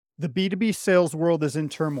The B2B sales world is in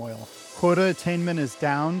turmoil. Quota attainment is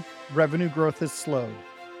down, revenue growth has slowed,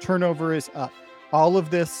 turnover is up. All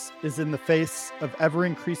of this is in the face of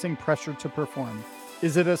ever-increasing pressure to perform.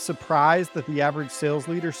 Is it a surprise that the average sales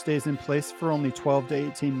leader stays in place for only 12 to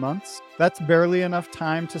 18 months? That's barely enough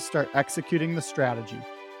time to start executing the strategy.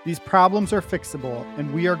 These problems are fixable,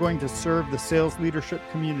 and we are going to serve the sales leadership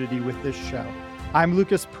community with this show. I'm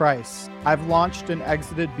Lucas Price. I've launched and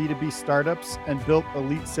exited B2B startups and built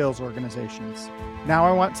elite sales organizations. Now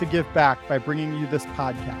I want to give back by bringing you this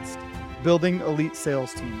podcast, Building Elite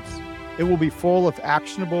Sales Teams. It will be full of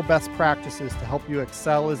actionable best practices to help you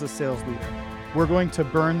excel as a sales leader. We're going to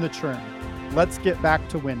burn the churn. Let's get back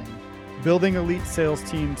to winning. Building Elite Sales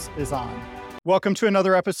Teams is on. Welcome to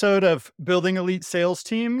another episode of Building Elite Sales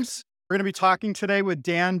Teams. We're going to be talking today with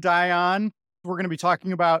Dan Dion. We're going to be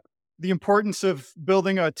talking about the importance of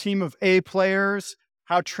building a team of A players,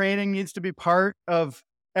 how training needs to be part of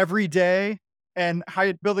every day, and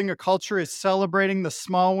how building a culture is celebrating the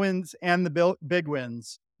small wins and the big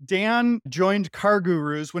wins. Dan joined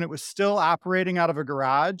CarGurus when it was still operating out of a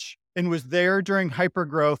garage and was there during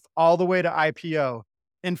hypergrowth all the way to IPO.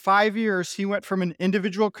 In 5 years, he went from an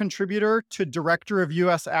individual contributor to director of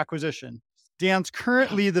US acquisition. Dan's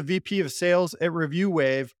currently the VP of sales at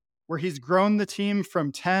ReviewWave, where he's grown the team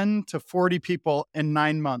from 10 to 40 people in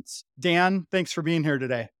 9 months. Dan, thanks for being here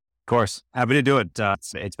today. Of course. Happy to do it.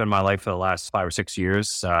 It's been my life for the last 5 or 6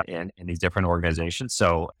 years in these different organizations.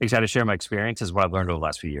 So excited to share my experiences, what I've learned over the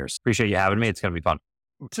last few years. Appreciate you having me. It's going to be fun.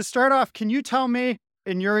 To start off, can you tell me,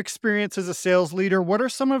 in your experience as a sales leader, what are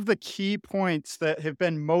some of the key points that have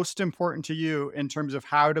been most important to you in terms of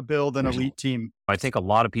how to build an elite team? I think a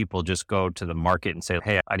lot of people just go to the market and say,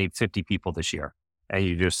 hey, I need 50 people this year. And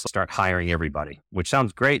you just start hiring everybody, which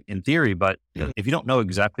sounds great in theory, but if you don't know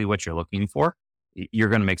exactly what you're looking for, you're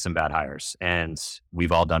going to make some bad hires. And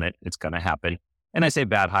we've all done it. It's going to happen. And I say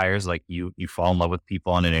bad hires, like you fall in love with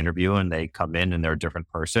people on an interview and they come in and they're a different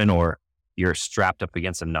person, or you're strapped up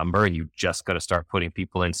against a number and you just got to start putting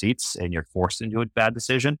people in seats and you're forced into a bad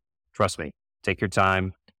decision. Trust me, take your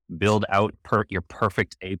time, build out your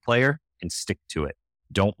perfect A player and stick to it.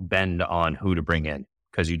 Don't bend on who to bring in.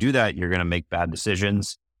 Because you do that, you're going to make bad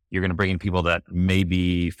decisions. You're going to bring in people that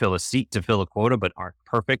maybe fill a seat to fill a quota, but aren't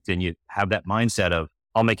perfect. And you have that mindset of,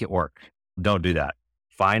 I'll make it work. Don't do that.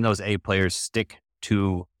 Find those A players, stick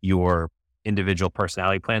to your individual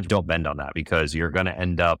personality plans. Don't bend on that because you're going to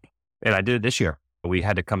end up, and I did it this year. We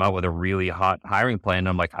had to come out with a really hot hiring plan.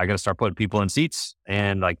 I'm like, I got to start putting people in seats.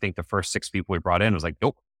 And I think the first 6 people we brought in was like,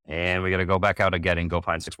 nope. And we got to go back out again and go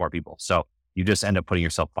find 6 more people. So you just end up putting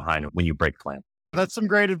yourself behind when you break plan. That's some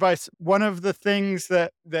great advice. One of the things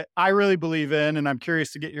that I really believe in, and I'm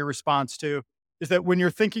curious to get your response to, is that when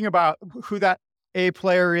you're thinking about who that A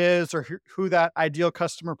player is or who that ideal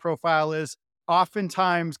customer profile is,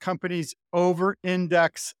 oftentimes companies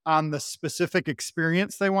over-index on the specific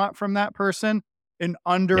experience they want from that person and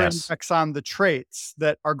under-index on the traits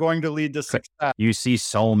that are going to lead to success. You see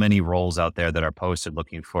so many roles out there that are posted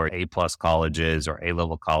looking for A+ colleges or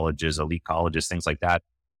A-level colleges, elite colleges, things like that.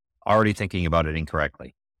 Already thinking about it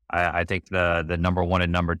incorrectly. I think the number one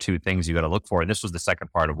and number two things you got to look for, and this was the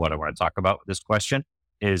second part of what I want to talk about with this question,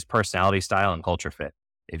 is personality, style, and culture fit.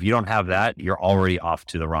 If you don't have that, you're already off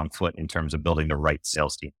to the wrong foot in terms of building the right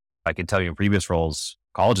sales team. I can tell you in previous roles,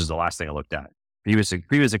 college is the last thing I looked at. Previous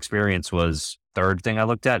experience was third thing I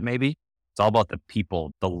looked at maybe. It's all about the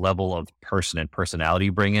people, the level of person and personality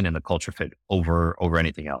you bring in and the culture fit over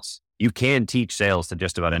anything else. You can teach sales to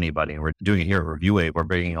just about anybody. And we're doing it here at ReviewWave. We're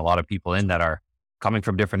bringing a lot of people in that are coming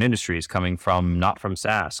from different industries, coming from not from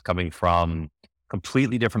SaaS, coming from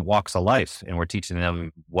completely different walks of life. And we're teaching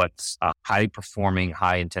them what a high performing,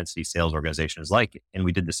 high intensity sales organization is like. And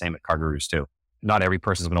we did the same at CarGurus too. Not every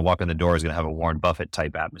person is going to walk in the door is going to have a Warren Buffett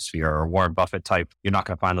type atmosphere or Warren Buffett type. You're not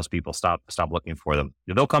going to find those people. Stop looking for them.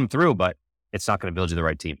 They'll come through, but it's not going to build you the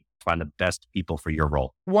right team. Find the best people for your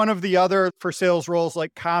role. One of the other for sales roles,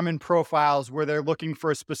 like common profiles where they're looking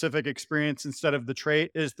for a specific experience instead of the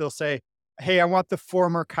trait, is they'll say, hey, I want the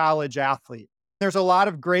former college athlete. There's a lot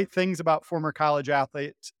of great things about former college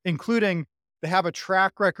athletes, including they have a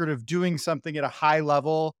track record of doing something at a high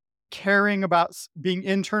level, caring about being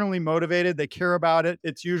internally motivated. They care about it.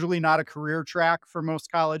 It's usually not a career track for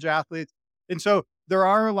most college athletes. And so there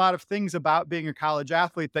are a lot of things about being a college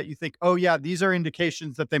athlete that you think, oh yeah, these are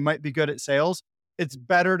indications that they might be good at sales. It's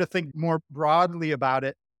better to think more broadly about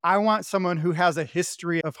it I want someone who has a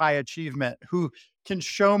history of high achievement, who can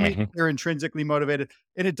show me Mhm. they're intrinsically motivated.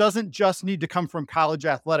 And it doesn't just need to come from college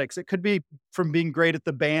athletics. It could be from being great at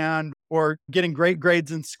the band or getting great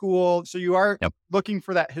grades in school. So you are Yep. looking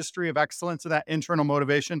for that history of excellence, and that internal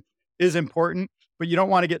motivation is important, but you don't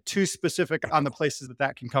want to get too specific on the places that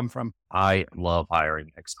that can come from. I love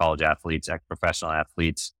hiring ex-college athletes, ex-professional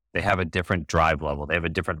athletes. They have a different drive level. They have a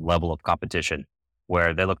different level of competition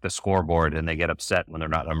where they look at the scoreboard and they get upset when they're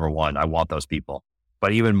not number one. I want those people.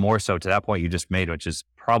 But even more so to that point you just made, which is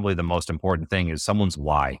probably the most important thing, is someone's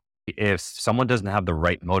why. If someone doesn't have the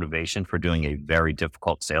right motivation for doing a very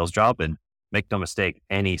difficult sales job, and make no mistake,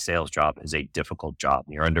 any sales job is a difficult job.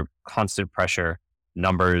 You're under constant pressure,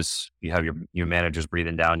 numbers, you have your managers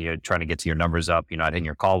breathing down you, trying to get to your numbers up, you're not hitting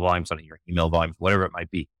your call volumes, not hitting your email volumes, whatever it might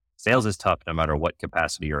be. Sales is tough no matter what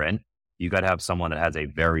capacity you're in. You got to have someone that has a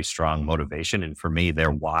very strong motivation. And for me,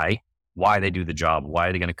 their why they do the job, why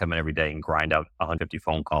are they going to come in every day and grind out 150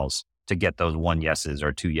 phone calls to get those one yeses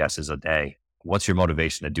or two yeses a day? What's your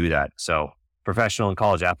motivation to do that? So professional and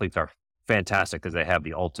college athletes are fantastic because they have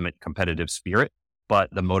the ultimate competitive spirit,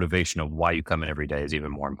 but the motivation of why you come in every day is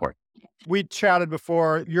even more important. We chatted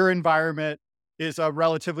before, your environment is a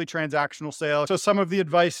relatively transactional sale. So some of the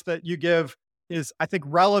advice that you give is, I think,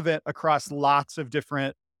 relevant across lots of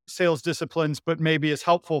different sales disciplines, but maybe is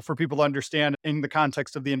helpful for people to understand in the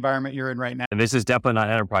context of the environment you're in right now. And this is definitely not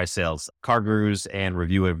enterprise sales. CarGurus and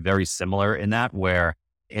ReviewWave are very similar in that, where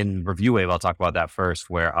in ReviewWave, I'll talk about that first,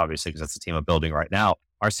 where obviously, because that's the team I'm building right now,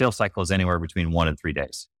 our sales cycle is anywhere between 1 and 3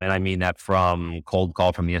 days. And I mean that from cold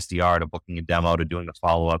call from the SDR to booking a demo to doing a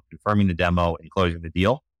follow-up, confirming the demo and closing the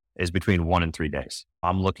deal is between 1 and 3 days.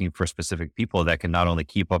 I'm looking for specific people that can not only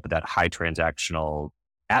keep up with that high transactional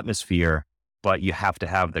atmosphere, but you have to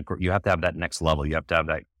have that next level. You have to have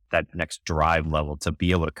that next drive level to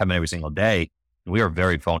be able to come in every single day. We are a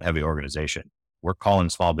very phone heavy organization. We're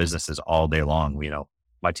calling small businesses all day long.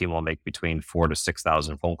 My team will make between 4,000 to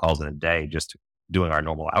 6,000 phone calls in a day just doing our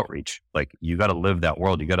normal outreach. Like, you got to live that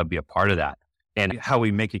world. You got to be a part of that. And how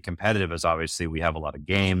we make it competitive is obviously we have a lot of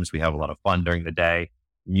games. We have a lot of fun during the day.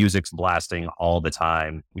 Music's blasting all the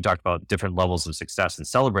time. We talked about different levels of success and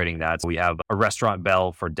celebrating that. So we have a restaurant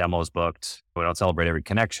bell for demos booked. We don't celebrate every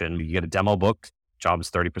connection. You get a demo booked, job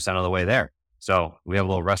is 30% of the way there. So we have a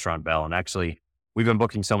little restaurant bell. And actually, we've been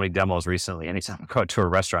booking so many demos recently. Anytime I go to a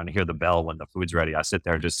restaurant and hear the bell when the food's ready, I sit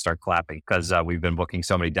there and just start clapping because we've been booking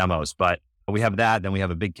so many demos. But we have that. Then we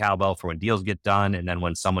have a big cowbell for when deals get done. And then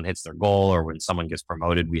when someone hits their goal or when someone gets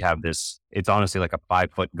promoted, we have this, it's honestly like a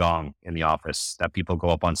 5-foot gong in the office that people go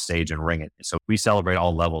up on stage and ring it. So we celebrate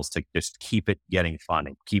all levels to just keep it getting fun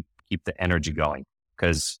and keep the energy going.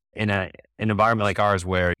 Because in an environment like ours,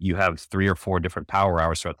 where you have 3 or 4 different power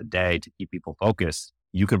hours throughout the day to keep people focused,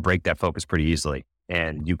 you can break that focus pretty easily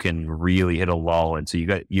and you can really hit a lull. And so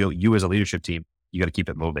you as a leadership team, you got to keep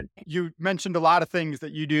it moving. You mentioned a lot of things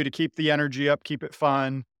that you do to keep the energy up, keep it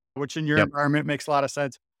fun, which in your environment makes a lot of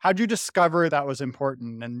sense. How'd you discover that was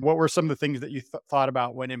important? And what were some of the things that you thought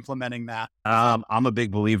about when implementing that? I'm a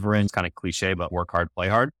big believer in, it's kind of cliche, but work hard, play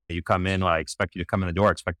hard. You come in, I expect you to come in the door,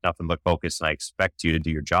 I expect nothing but focus, and I expect you to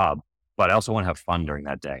do your job. But I also want to have fun during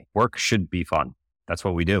that day. Work should be fun. That's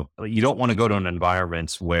what we do. You don't want to go to an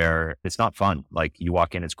environment where it's not fun. Like, you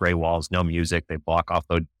walk in, it's gray walls, no music. They block off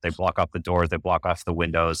the doors. They block off the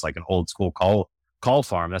windows, like an old school call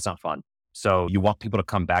farm. That's not fun. So you want people to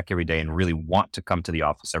come back every day and really want to come to the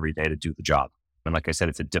office every day to do the job. And like I said,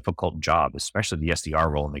 it's a difficult job, especially the SDR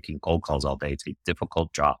role, making cold calls all day. It's a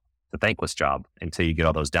difficult job, it's a thankless job until you get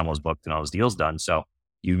all those demos booked and all those deals done. So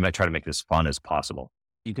you might try to make it as fun as possible.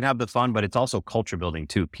 You can have the fun, but it's also culture building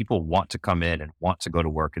too. People want to come in and want to go to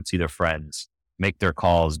work and see their friends, make their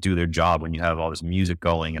calls, do their job when you have all this music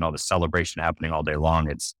going and all this celebration happening all day long.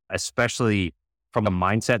 It's especially from a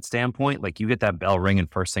mindset standpoint, like, you get that bell ringing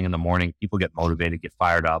first thing in the morning, people get motivated, get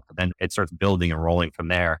fired up, and then it starts building and rolling from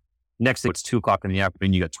there. Next thing, it's 2:00 in the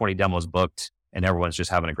afternoon, you got 20 demos booked and everyone's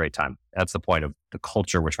just having a great time. That's the point of the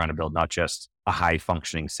culture we're trying to build, not just a high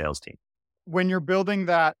functioning sales team. When you're building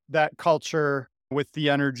that culture with the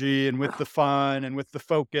energy and with the fun and with the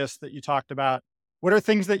focus that you talked about, what are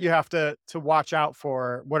things that you have to watch out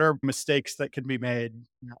for? What are mistakes that can be made?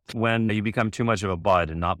 When you become too much of a bud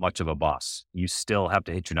and not much of a boss, you still have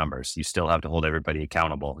to hit your numbers. You still have to hold everybody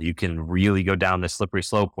accountable. You can really go down this slippery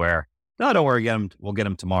slope where, no, don't worry, we'll get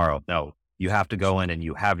them tomorrow. No, you have to go in and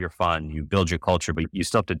you have your fun, you build your culture, but you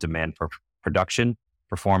still have to demand for production,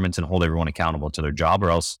 performance, and hold everyone accountable to their job,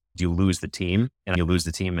 or else you lose the team. And you lose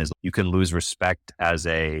the team is you can lose respect as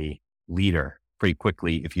a leader pretty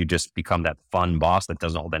quickly if you just become that fun boss that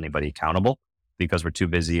doesn't hold anybody accountable. because we're too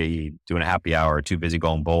busy doing a happy hour, or too busy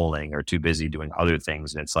going bowling, or too busy doing other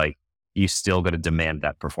things. And it's like, you still got to demand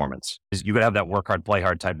that performance. You got to have that work hard, play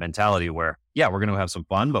hard type mentality where, yeah, we're going to have some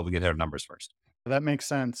fun, but we got to hit our numbers first. That makes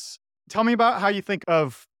sense. Tell me about how you think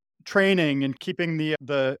of training and keeping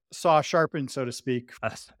the saw sharpened, so to speak.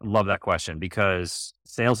 I love that question because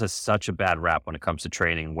sales has such a bad rap when it comes to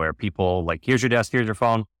training where people like, here's your desk, here's your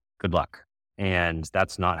phone, good luck. And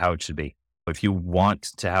that's not how it should be. If you want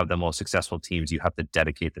to have the most successful teams, you have to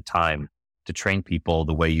dedicate the time to train people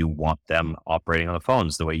the way you want them operating on the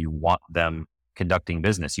phones, the way you want them conducting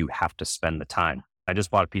business. You have to spend the time. I just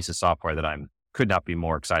bought a piece of software that could not be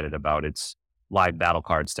more excited about. It's live battle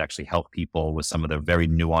cards to actually help people with some of the very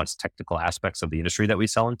nuanced technical aspects of the industry that we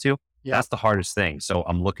sell into. Yeah. That's the hardest thing. So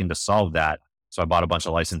I'm looking to solve that. So I bought a bunch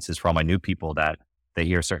of licenses for all my new people that they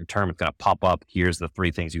hear a certain term, it's going to pop up. Here's the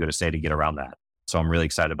 3 things you got to say to get around that. So I'm really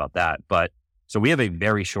excited about that. But so we have a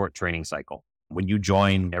very short training cycle. When you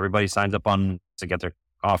join, everybody signs up to get their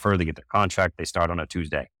offer, they get their contract, they start on a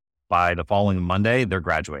Tuesday. By the following Monday, they're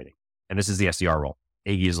graduating. And this is the SDR role.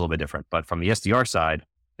 AE is a little bit different, but from the SDR side,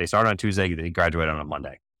 they start on Tuesday, they graduate on a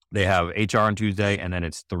Monday. They have HR on Tuesday, and then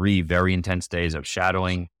it's 3 very intense days of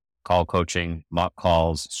shadowing, call coaching, mock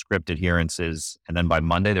calls, script adherences. And then by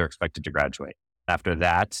Monday, they're expected to graduate. After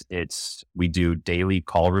that, we do daily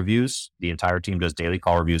call reviews. The entire team does daily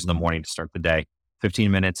call reviews in the morning to start the day.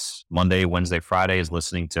 15 minutes, Monday, Wednesday, Friday is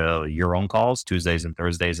listening to your own calls. Tuesdays and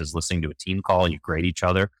Thursdays is listening to a team call, and you grade each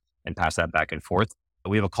other and pass that back and forth.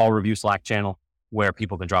 We have a call review Slack channel where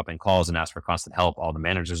people can drop in calls and ask for constant help. All the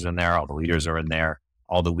managers are in there. All the leaders are in there.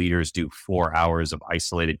 All the leaders do 4 hours of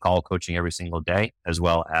isolated call coaching every single day, as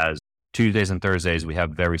well as Tuesdays and Thursdays, we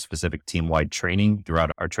have very specific team-wide training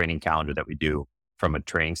throughout our training calendar that we do from a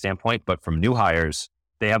training standpoint. But from new hires,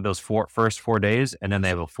 they have those first 4 days, and then they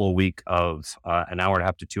have a full week of an hour and a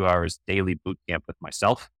half to 2 hours daily boot camp with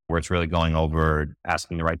myself, where it's really going over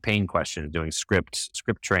asking the right pain questions, doing script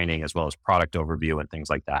training, as well as product overview and things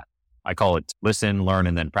like that. I call it listen, learn,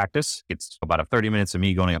 and then practice. It's about 30 minutes of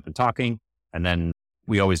me going up and talking. And then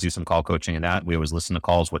we always do some call coaching in that. We always listen to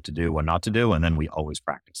calls, what to do, what not to do. And then we always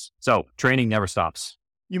practice. So training never stops.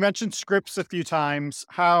 You mentioned scripts a few times.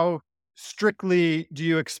 How strictly do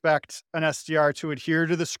you expect an SDR to adhere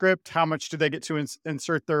to the script? How much do they get to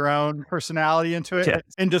insert their own personality into it? Yeah.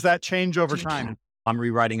 And does that change over time? I'm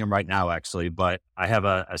rewriting them right now, actually, but I have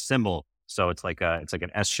a symbol. So it's like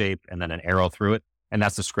an S shape and then an arrow through it. And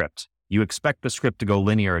that's the script. You expect the script to go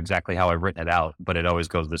linear exactly how I've written it out, but it always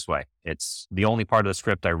goes this way. It's the only part of the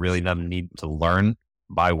script I really need to learn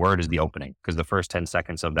by word is the opening, because the first 10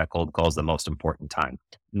 seconds of that cold call is the most important time.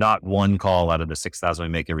 Not one call out of the 6,000 we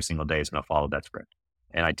make every single day is going to follow that script.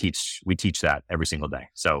 And we teach that every single day.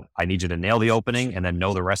 So I need you to nail the opening and then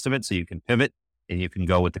know the rest of it so you can pivot and you can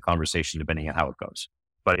go with the conversation depending on how it goes.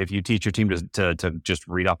 But if you teach your team to just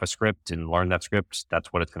read off a script and learn that script,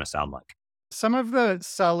 that's what it's going to sound like. Some of the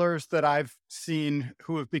sellers that I've seen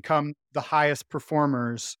who have become the highest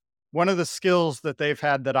performers, one of the skills that they've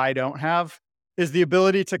had that I don't have is the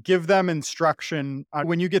ability to give them instruction.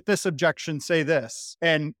 When you get this objection, say this,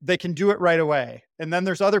 and they can do it right away. And then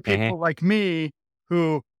there's other people like me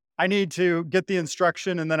who I need to get the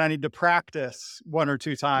instruction and then I need to practice 1 or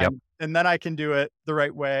 2 times. Yep. And then I can do it the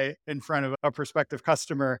right way in front of a prospective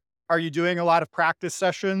customer. Are you doing a lot of practice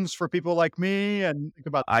sessions for people like me? And think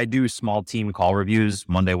about I do small team call reviews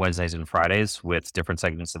Monday, Wednesdays, and Fridays with different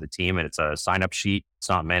segments of the team. And it's a sign-up sheet. It's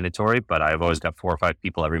not mandatory, but I've always got 4 or 5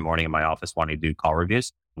 people every morning in my office wanting to do call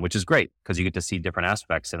reviews, which is great because you get to see different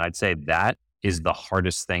aspects. And I'd say that is the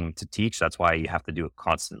hardest thing to teach. That's why you have to do it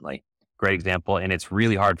constantly. Great example. And it's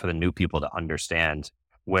really hard for the new people to understand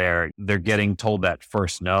where they're getting told that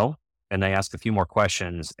first no, and they ask a few more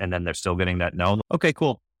questions and then they're still getting that no. Okay,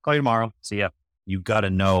 cool. Call you tomorrow. See ya. You got to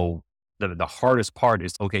know the hardest part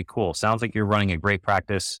is, okay, cool. Sounds like you're running a great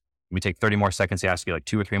practice. Let me take 30 more seconds to ask you like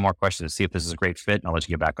 2 or 3 more questions to see if this is a great fit. And I'll let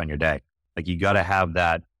you get back on your day. Like you got to have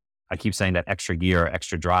that. I keep saying that extra gear,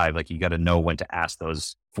 extra drive. Like you got to know when to ask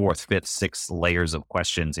those 4th, 5th, 6th layers of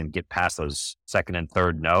questions and get past those 2nd and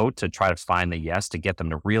 3rd no to try to find the yes, to get them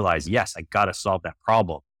to realize, yes, I got to solve that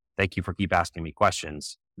problem. Thank you for keep asking me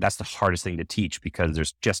questions. That's the hardest thing to teach because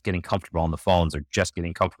there's just getting comfortable on the phones or just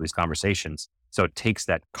getting comfortable with these conversations. So it takes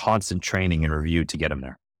that constant training and review to get them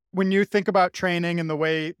there. When you think about training and the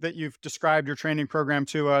way that you've described your training program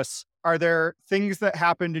to us, are there things that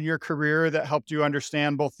happened in your career that helped you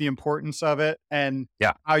understand both the importance of it and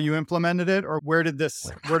how you implemented it? Or where did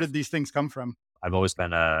these things come from? I've always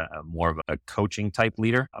been more of a coaching type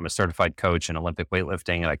leader. I'm a certified coach in Olympic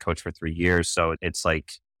weightlifting and I coached for 3 years. So it's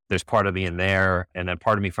like There's part of me in there and then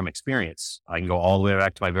part of me from experience. I can go all the way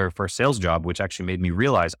back to my very first sales job, which actually made me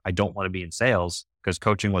realize I don't want to be in sales because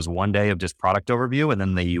coaching was one day of just product overview. And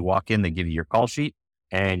then you walk in, they give you your call sheet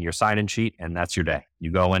and your sign-in sheet, and that's your day.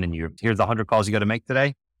 You go in and here's the 100 calls you got to make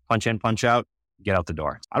today, punch in, punch out, get out the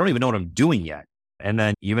door. I don't even know what I'm doing yet. And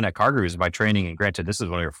then even at CarGurus, my training, and granted, this is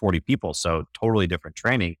when we were 40 people, so totally different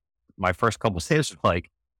training. My first couple of days were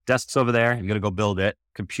like, desk's over there, you got to go build it.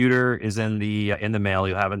 Computer is in the mail,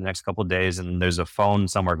 you'll have it in the next couple of days, and there's a phone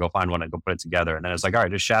somewhere, go find one and go put it together. And then it's like, all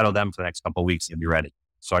right, just shadow them for the next couple of weeks, you'll be ready.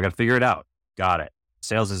 So I got to figure it out. Got it.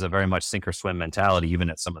 Sales is a very much sink or swim mentality, even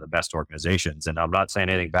at some of the best organizations. And I'm not saying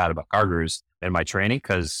anything bad about CarGurus in my training,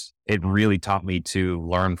 because it really taught me to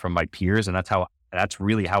learn from my peers. And that's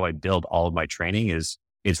really how I build all of my training is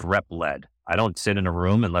rep led. I don't sit in a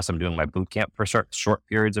room unless I'm doing my boot camp for short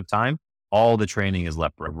periods of time. All the training is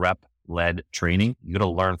rep led training. You got to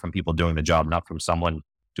learn from people doing the job, not from someone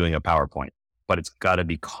doing a PowerPoint, but it's got to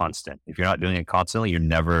be constant. If you're not doing it constantly, you're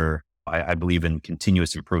never, I believe in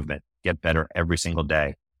continuous improvement, get better every single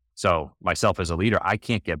day. So myself as a leader, I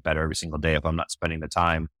can't get better every single day if I'm not spending the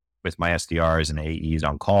time with my SDRs and AEs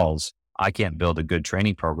on calls. I can't build a good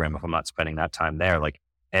training program if I'm not spending that time there. Like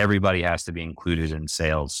everybody has to be included in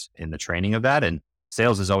sales in the training of that. And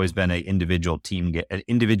sales has always been an individual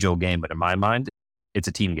game, but in my mind, it's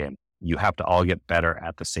a team game. You have to all get better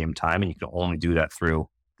at the same time. And you can only do that through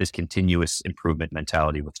this continuous improvement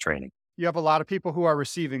mentality with training. You have a lot of people who are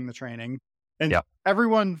receiving the training, and yeah.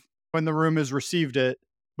 Everyone in the room has received it,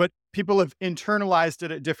 but people have internalized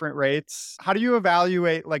it at different rates. How do you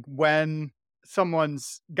evaluate like when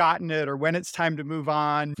someone's gotten it or when it's time to move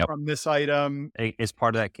on from this item? It's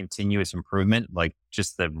part of that continuous improvement, like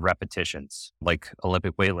just the repetitions, like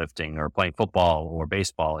Olympic weightlifting or playing football or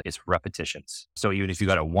baseball, it's repetitions. So even if you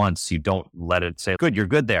got it once, you don't let it say, good, you're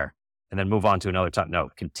good there, and then move on to another time. No,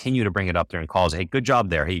 continue to bring it up during calls. Hey, good job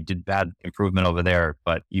there. Hey, you did bad improvement over there,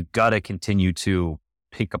 but you've got to continue to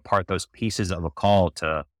pick apart those pieces of a call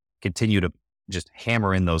to continue to just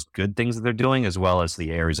hammer in those good things that they're doing, as well as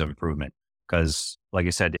the areas of improvement. Because like I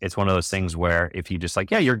said, it's one of those things where if you just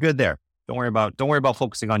like, yeah, you're good there. Don't worry about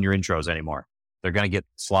focusing on your intros anymore. They're going to get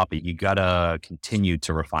sloppy. You got to continue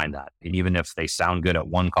to refine that. And even if they sound good at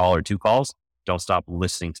one call or two calls, don't stop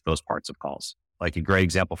listening to those parts of calls. Like a great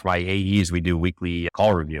example for my AEs, we do weekly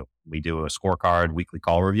call review. We do a scorecard weekly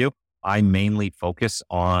call review. I mainly focus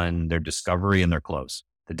on their discovery and their close.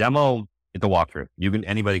 The demo, the walkthrough,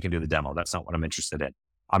 anybody can do the demo. That's not what I'm interested in.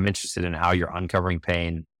 I'm interested in how you're uncovering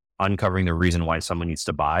pain, uncovering the reason why someone needs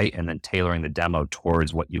to buy, and then tailoring the demo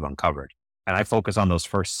towards what you've uncovered. And I focus on those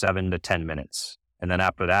first 7 to 10 minutes. And then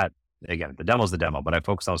after that, again, the demo's the demo, but I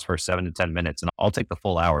focus on those first 7 to 10 minutes, and I'll take the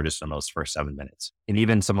full hour just on those first 7 minutes. And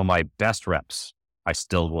even some of my best reps, I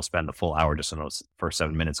still will spend the full hour just on those first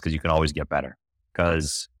 7 minutes, because you can always get better.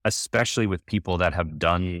 Because especially with people that have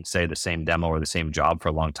done, say, the same demo or the same job for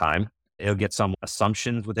a long time, it'll get some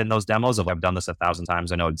assumptions within those demos of, I've done this 1,000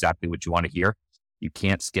 times. I know exactly what you want to hear. You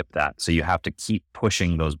can't skip that. So you have to keep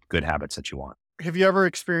pushing those good habits that you want. Have you ever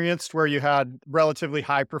experienced where you had relatively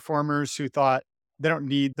high performers who thought they don't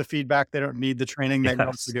need the feedback, they don't need the training, they know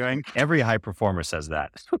what they're doing? Every high performer says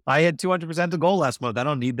that. I had 200% to goal last month. I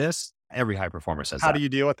don't need this. Every high performer says that. How do you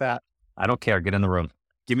deal with that? I don't care. Get in the room.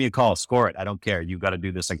 Give me a call. Score it. I don't care. You got to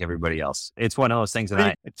do this like everybody else. It's one of those things that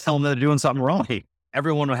I tell them they're doing something wrong. Hey,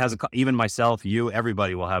 everyone who has even myself, you,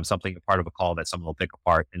 everybody will have something, a part of a call that someone will pick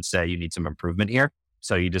apart and say, you need some improvement here.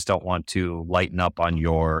 So you just don't want to lighten up on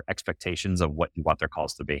your expectations of what you want their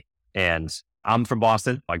calls to be. And I'm from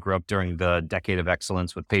Boston. I grew up during the decade of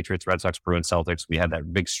excellence with Patriots, Red Sox, Bruins, Celtics. We had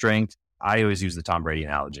that big strength. I always use the Tom Brady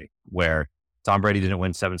analogy, where Tom Brady didn't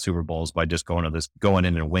win 7 Super Bowls by just going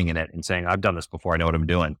in and winging it and saying, I've done this before. I know what I'm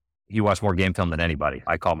doing. He watched more game film than anybody.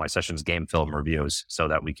 I call my sessions game film reviews so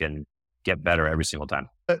that we can get better every single time.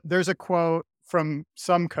 There's a quote from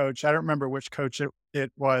some coach. I don't remember which coach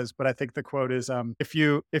it was, but I think the quote is, if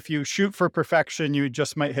you shoot for perfection, you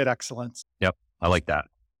just might hit excellence. Yep. I like that.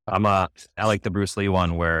 I like the Bruce Lee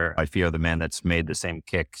one where I fear the man that's made the same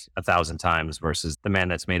kick 1,000 times versus the man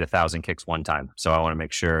that's made 1,000 kicks one time. So I want to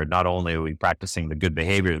make sure not only are we practicing the good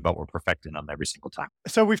behaviors, but we're perfecting them every single time.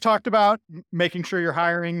 So we've talked about making sure you're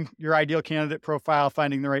hiring your ideal candidate profile,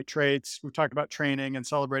 finding the right traits. We've talked about training and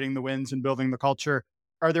celebrating the wins and building the culture.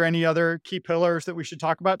 Are there any other key pillars that we should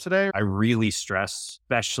talk about today? I really stress,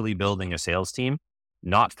 especially building a sales team,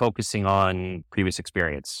 not focusing on previous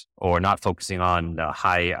experience or not focusing on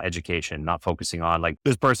high education, not focusing on like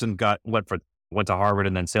this person went to Harvard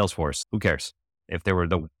and then Salesforce. Who cares? If they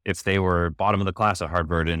were bottom of the class at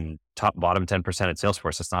Harvard and bottom 10% at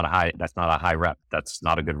Salesforce, that's not a high rep. That's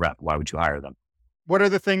not a good rep. Why would you hire them? What are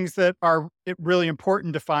the things that are really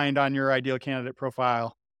important to find on your ideal candidate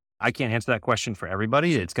profile? I can't answer that question for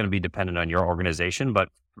everybody. It's going to be dependent on your organization. But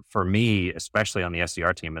for me, especially on the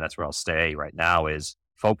SDR team, and that's where I'll stay right now, is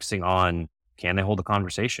focusing on, can they hold a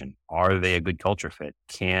conversation? Are they a good culture fit?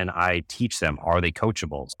 Can I teach them? Are they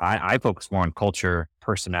coachable? I focus more on culture,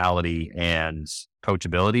 personality, and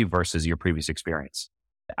coachability versus your previous experience.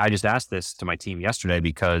 I just asked this to my team yesterday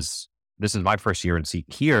because this is my first year in seat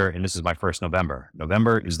here, and this is my first November.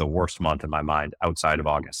 November is the worst month in my mind outside of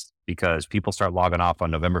August because people start logging off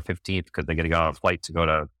on November 15th because they got to get on a flight to go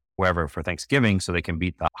to wherever for Thanksgiving so they can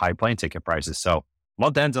beat the high plane ticket prices. So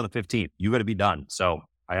month ends on the 15th. You got to be done. So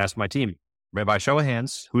I asked my team, by show of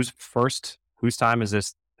hands, whose time is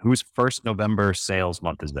this? Whose first November sales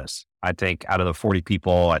month is this? I think out of the 40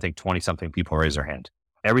 people, I think 20 something people raise their hand.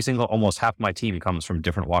 Almost half my team comes from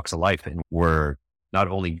different walks of life, and we're not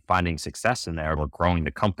only finding success in there, but growing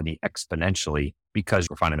the company exponentially because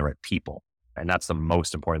we're finding the right people. And that's the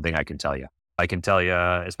most important thing I can tell you. I can tell you,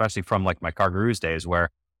 especially from like my CarGurus days where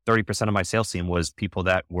 30% of my sales team was people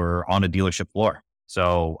that were on a dealership floor.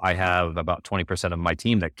 So I have about 20% of my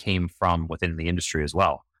team that came from within the industry as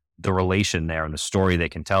well. The relation there and the story they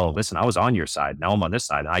can tell, listen, I was on your side. Now I'm on this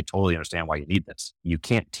side. And I totally understand why you need this. You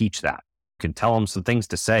can't teach that. You can tell them some things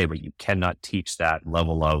to say, but you cannot teach that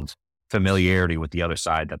level of familiarity with the other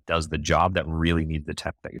side that does the job that really needs the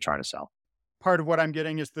tech that you're trying to sell. Part of what I'm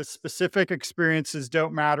getting is the specific experiences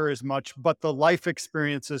don't matter as much, but the life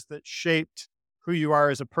experiences that shaped who you are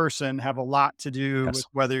as a person have a lot to do with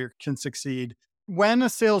whether you can succeed. When a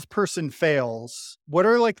salesperson fails, what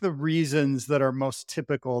are like the reasons that are most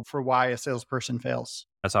typical for why a salesperson fails?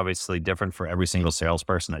 That's obviously different for every single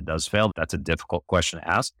salesperson that does fail. That's a difficult question to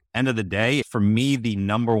ask. End of the day, for me, the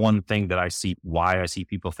number one thing that I see, why I see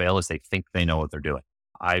people fail is they think they know what they're doing.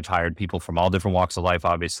 I've hired people from all different walks of life,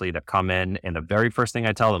 obviously, that come in. And the very first thing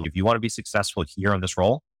I tell them, if you want to be successful here in this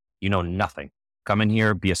role, you know nothing. Come in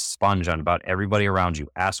here, be a sponge on about everybody around you,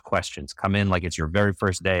 ask questions, come in like it's your very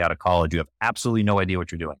first day out of college. You have absolutely no idea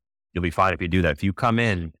what you're doing. You'll be fine if you do that. If you come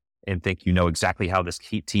in and think you know exactly how this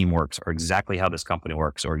team works or exactly how this company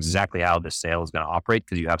works or exactly how this sale is going to operate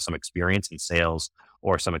because you have some experience in sales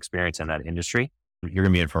or some experience in that industry, you're going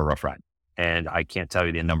to be in for a rough ride. And I can't tell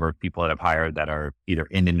you the number of people that I've hired that are either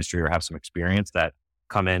in industry or have some experience that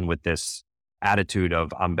come in with this attitude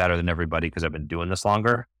of I'm better than everybody because I've been doing this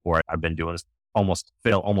longer or I've been doing this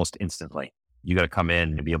fail almost instantly. You got to come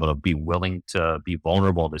in and be able to be willing to be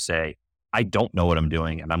vulnerable to say, I don't know what I'm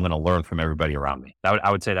doing and I'm going to learn from everybody around me.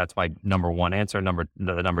 I would say that's my number one answer.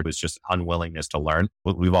 The number two is just unwillingness to learn.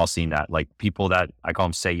 We've all seen that. Like people that I call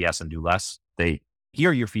them say yes and do less. They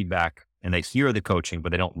hear your feedback and they hear the coaching,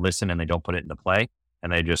 but they don't listen and they don't put it into play.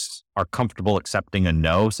 And they just are comfortable accepting a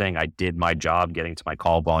no, saying I did my job getting to my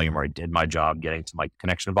call volume or I did my job getting to my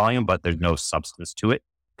connection volume, but there's no substance to it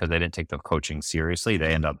because they didn't take the coaching seriously.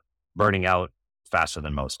 They end up burning out faster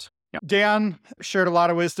than most. Yeah. Dan shared a lot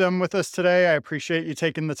of wisdom with us today. I appreciate you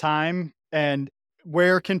taking the time. And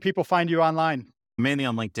where can people find you online? Mainly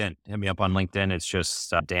on LinkedIn. Hit me up on LinkedIn. It's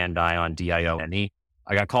just Dan Dione, D-I-O-N-E.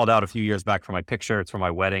 I got called out a few years back for my picture. It's for my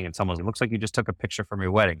wedding. And someone's like, it looks like you just took a picture from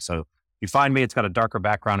your wedding. So you find me, it's got a darker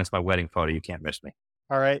background. It's my wedding photo. You can't miss me.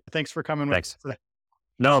 All right. Thanks for coming with us today.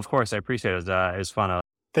 No, of course. I appreciate it. It was fun.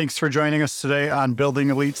 Thanks for joining us today on Building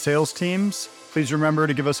Elite Sales Teams. Please remember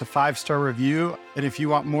to give us a 5-star review. And if you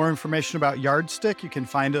want more information about Yardstick, you can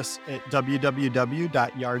find us at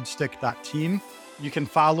www.yardstick.team. You can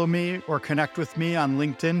follow me or connect with me on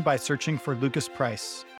LinkedIn by searching for Lucas Price.